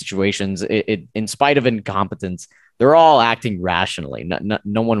of these situations, in spite of incompetence, they're all acting rationally.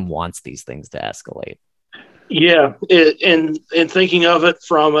 No one wants these things to escalate. Yeah, and thinking of it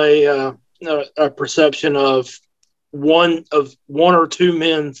from a perception of one or two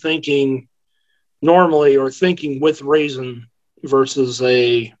men thinking normally or thinking with reason versus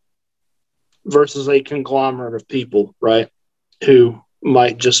a conglomerate of people, right, who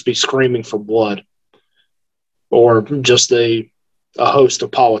might just be screaming for blood, or just a host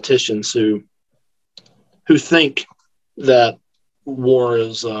of politicians who think that war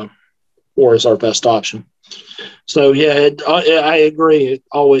is our best option. So yeah, I agree. It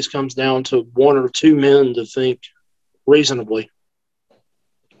always comes down to one or two men to think reasonably,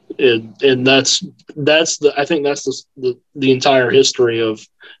 and that's I think that's the entire history of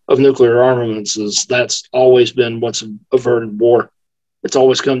nuclear armaments. Is that's always been what's averted war. It's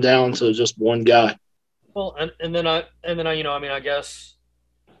always come down to just one guy. Well, and then I I mean, I guess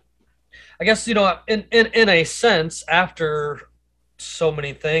in a sense, after so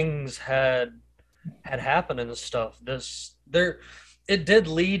many things had happened and stuff, it did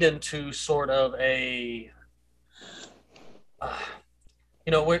lead into sort of a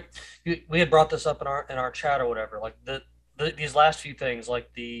we had brought this up in our chat or whatever, like these last few things,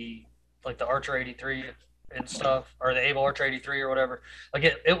 like the Archer 83 and stuff, or the Able Archer 83 or whatever. Like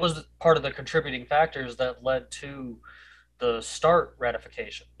it was part of the contributing factors that led to the START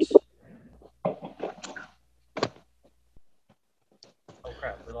ratifications. Oh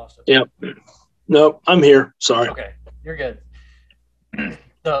crap, we lost it. Yep. No, I'm here. Sorry. Okay, you're good.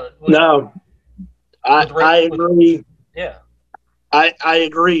 No, I agree. Yeah. I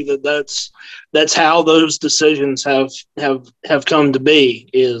agree that's how those decisions have come to be,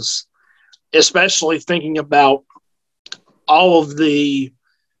 is especially thinking about all of the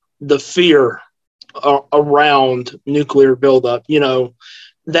fear around nuclear buildup. You know,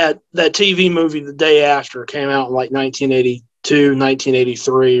 that TV movie The Day After came out in like 1982,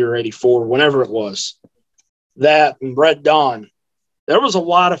 1983 or 84, whenever it was. That and Red Dawn. There was a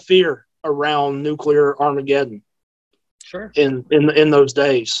lot of fear around nuclear Armageddon. Sure. In those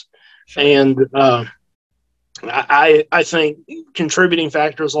days. Sure. And I think contributing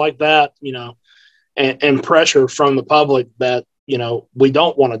factors like that, you know, and pressure from the public that, you know, we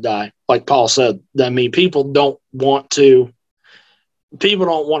don't want to die, like Paul said. I mean, people don't want to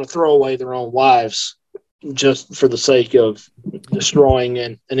throw away their own lives just for the sake of destroying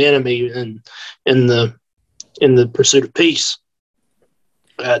an enemy in the pursuit of peace.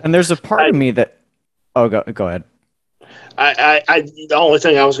 And there's a part of me that go ahead. The only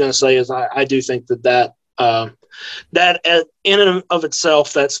thing I was going to say is I do think that in and of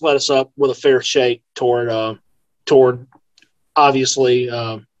itself, that's led us up with a fair shake toward obviously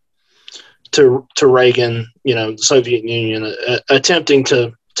to Reagan, you know, the Soviet Union attempting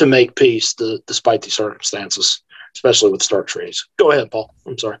to make peace despite these circumstances, especially with START treaties. Go ahead, Paul.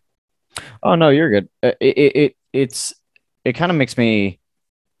 I'm sorry. Oh no, you're good. It kind of makes me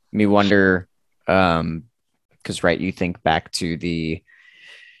wonder. Because right, you think back to the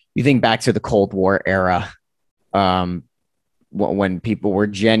Cold War era, when people were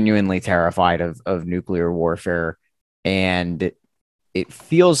genuinely terrified of nuclear warfare, and it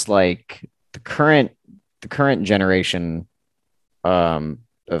feels like the current generation of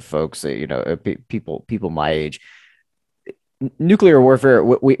folks, you know, people my age, nuclear warfare,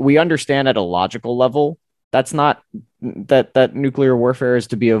 we understand at a logical level. That's not that nuclear warfare is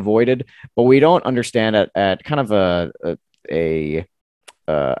to be avoided, but we don't understand at kind of a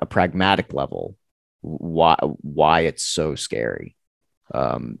pragmatic level why it's so scary.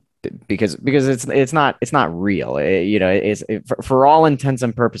 Because it's not real. For all intents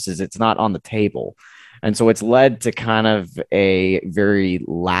and purposes, it's not on the table, and so it's led to kind of a very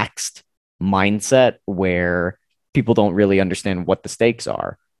laxed mindset where people don't really understand what the stakes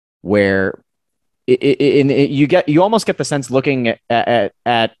are. Where you almost get the sense looking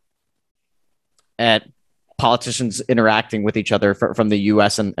at politicians interacting with each other from the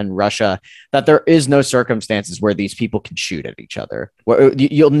US and Russia that there is no circumstances where these people can shoot at each other.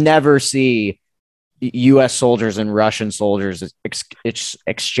 You'll never see US soldiers and Russian soldiers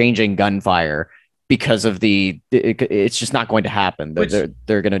exchanging gunfire because of it's just not going to happen.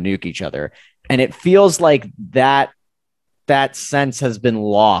 They're going to nuke each other. And it feels like that sense has been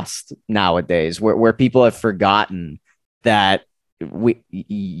lost nowadays where people have forgotten that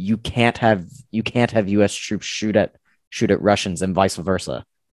you can't have U.S. troops shoot at Russians and vice versa.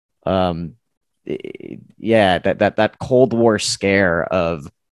 That Cold War scare of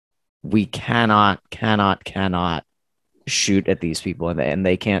we cannot shoot at these people and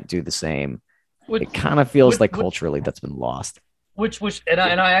they can't do the same. It kind of feels like culturally that's been lost. And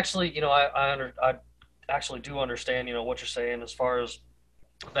I actually, I actually do understand, what you're saying as far as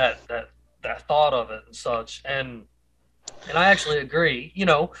that thought of it and such, and I actually agree.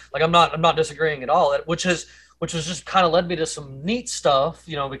 Like I'm not disagreeing at all. Which has just kind of led me to some neat stuff.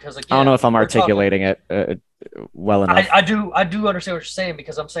 Because again, I don't know if I'm articulating it well enough. I do understand what you're saying,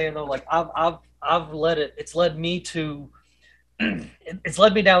 because I'm saying though, like it's led me to. It's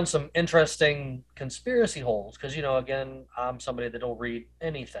led me down some interesting conspiracy holes because again, I'm somebody that don't read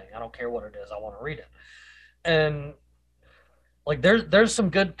anything. I don't care what it is. I want to read it, and like there's some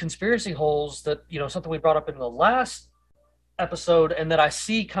good conspiracy holes that something we brought up in the last episode, and that I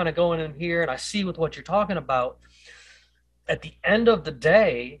see kind of going in here, and I see with what you're talking about. At the end of the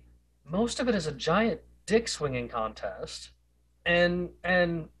day, most of it is a giant dick swinging contest, and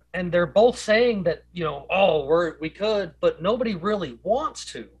they're both saying that we could, but nobody really wants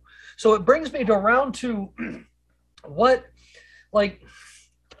to. So it brings me around to what, like,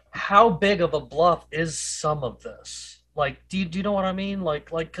 how big of a bluff is some of this? Like, do you know what I mean? Like,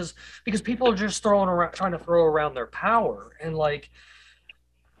 because people are just trying to throw around their power, and like,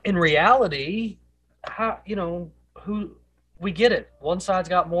 in reality, how who. We get it. One side's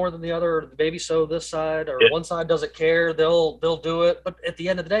got more than the other. Maybe so this side, or one side doesn't care. They'll do it. But at the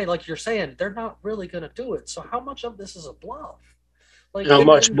end of the day, like you're saying, they're not really going to do it. So how much of this is a bluff? Like how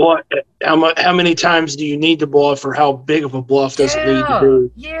many times do you need to bluff, or how big of a bluff does it need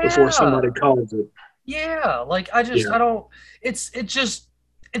to be before somebody calls it? Yeah, like I don't. It's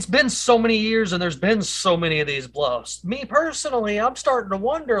been so many years, and there's been so many of these bluffs. Me personally, I'm starting to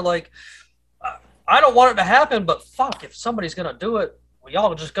wonder, like. I don't want it to happen, but fuck, if somebody's going to do it, we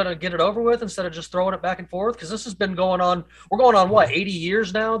all just going to get it over with instead of just throwing it back and forth. Because this has been going on. We're going on, 80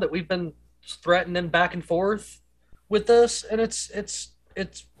 years now that we've been threatening back and forth with this. And it's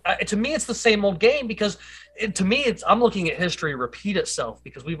to me, it's the same old game, because I'm looking at history repeat itself,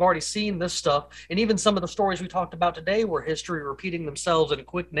 because we've already seen this stuff. And even some of the stories we talked about today were history repeating themselves in a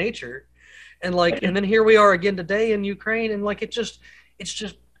quick nature. And like, and then here we are again today in Ukraine. And like,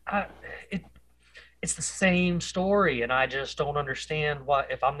 it's the same story, and I just don't understand why,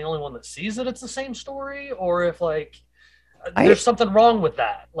 if I'm the only one that sees it, it's the same story, or if there's something wrong with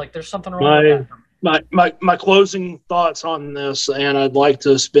that. Like there's something wrong with that. My closing thoughts on this, and I'd like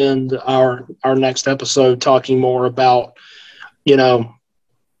to spend our next episode talking more about,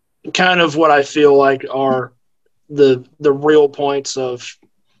 kind of what I feel like are the real points of,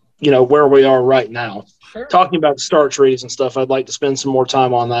 where we are right now. Sure. Talking about the START treaties and stuff, I'd like to spend some more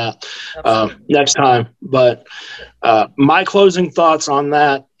time on that next time. But my closing thoughts on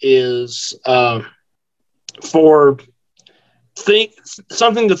that is something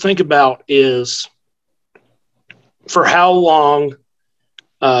to think about is, for how long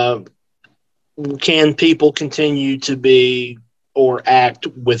can people continue to be or act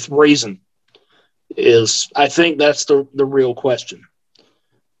with reason? I think that's the real question.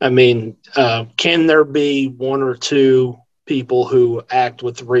 I mean, can there be one or two people who act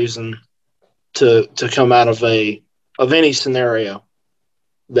with reason to come out of any scenario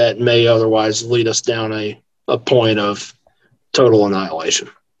that may otherwise lead us down a point of total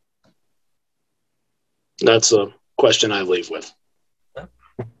annihilation? That's a question I leave with. Kind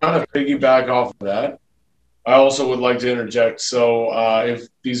of piggyback off of that, I also would like to interject. So if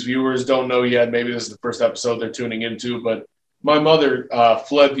these viewers don't know yet, maybe this is the first episode they're tuning into, but my mother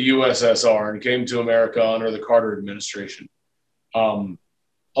fled the USSR and came to America under the Carter administration. A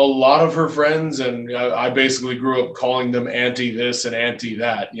lot of her friends, and I basically grew up calling them anti this and anti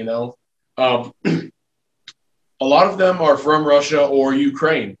that, a a lot of them are from Russia or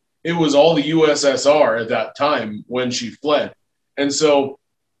Ukraine. It was all the USSR at that time when she fled. And so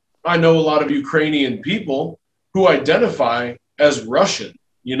I know a lot of Ukrainian people who identify as Russian,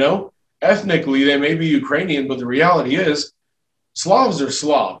 you know? Ethnically, they may be Ukrainian, but the reality is Slavs are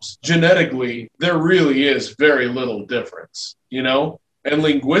Slavs. Genetically, there really is very little difference, you know? And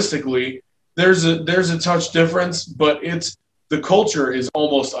linguistically, there's a touch difference, but the culture is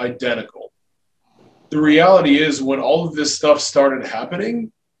almost identical. The reality is when all of this stuff started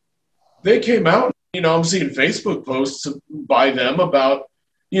happening, they came out, you know, I'm seeing Facebook posts by them about,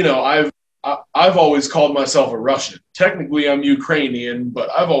 you know, I've always called myself a Russian. Technically, I'm Ukrainian, but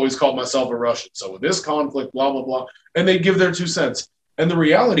I've always called myself a Russian. So with this conflict, blah, blah, blah. And they give their 2 cents. And the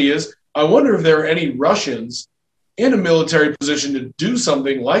reality is, I wonder if there are any Russians in a military position to do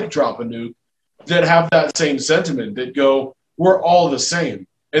something like drop a nuke that have that same sentiment, that go, we're all the same.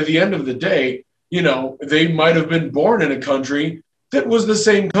 At the end of the day, you know, they might have been born in a country that was the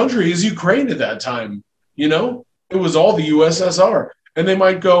same country as Ukraine at that time. You know, it was all the USSR. And they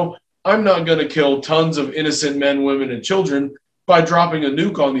might go, I'm not going to kill tons of innocent men, women, and children by dropping a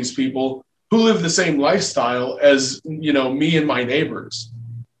nuke on these people who live the same lifestyle as, you know, me and my neighbors.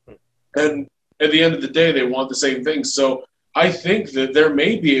 And at the end of the day, they want the same thing. So I think that there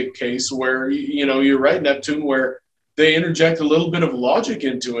may be a case where, you know, you're right, Neptune, where they interject a little bit of logic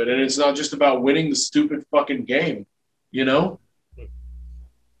into it. And it's not just about winning the stupid fucking game, you know?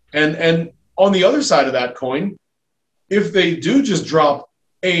 And on the other side of that coin, if they do just drop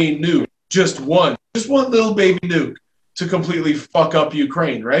a nuke, just one little baby nuke to completely fuck up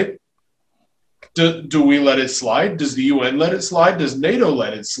Ukraine, right? Do we let it slide? Does the UN let it slide? Does NATO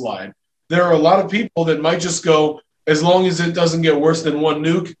let it slide? There are a lot of people that might just go, as long as it doesn't get worse than one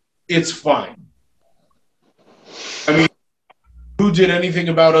nuke, it's fine. I mean, who did anything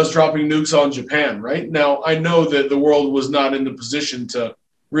about us dropping nukes on Japan, right? Now, I know that the world was not in the position to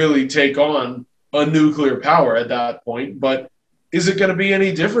really take on a nuclear power at that point, but is it going to be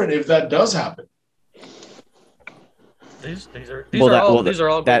any different if that does happen? These are all good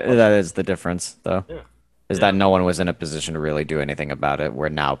that questions. is the difference, though. Yeah. Is that no one was in a position to really do anything about it, where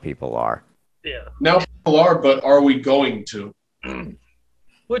now people are. Yeah. Now people are, but are we going to?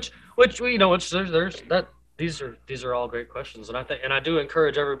 Which you know, there's that. These are all great questions, and I do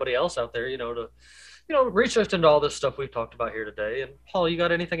encourage everybody else out there, you know, to, you know, research into all this stuff we've talked about here today. And Paul, you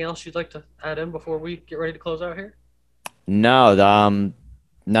got anything else you'd like to add in before we get ready to close out here? No,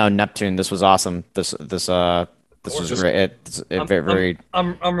 no, Neptune, this was awesome. This was great.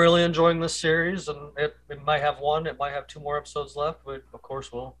 I'm really enjoying this series, and it might have it might have 2 more episodes left, but of course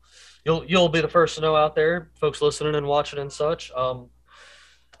you'll be the first to know out there, folks listening and watching and such.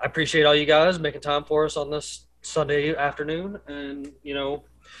 I appreciate all you guys making time for us on this Sunday afternoon, and, you know,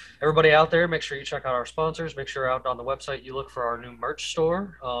 everybody out there, make sure you check out our sponsors. Make sure out on the website you look for our new merch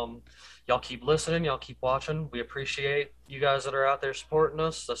store. Y'all keep listening. Y'all keep watching. We appreciate you guys that are out there supporting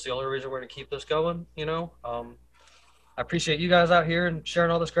us. That's the only reason we're going to keep this going, you know. I appreciate you guys out here and sharing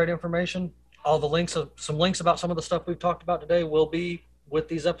all this great information. All the links about some of the stuff we've talked about today will be with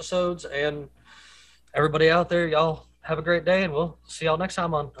these episodes. And everybody out there, y'all have a great day, and we'll see y'all next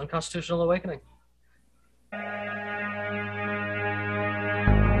time on Unconstitutional Awakening.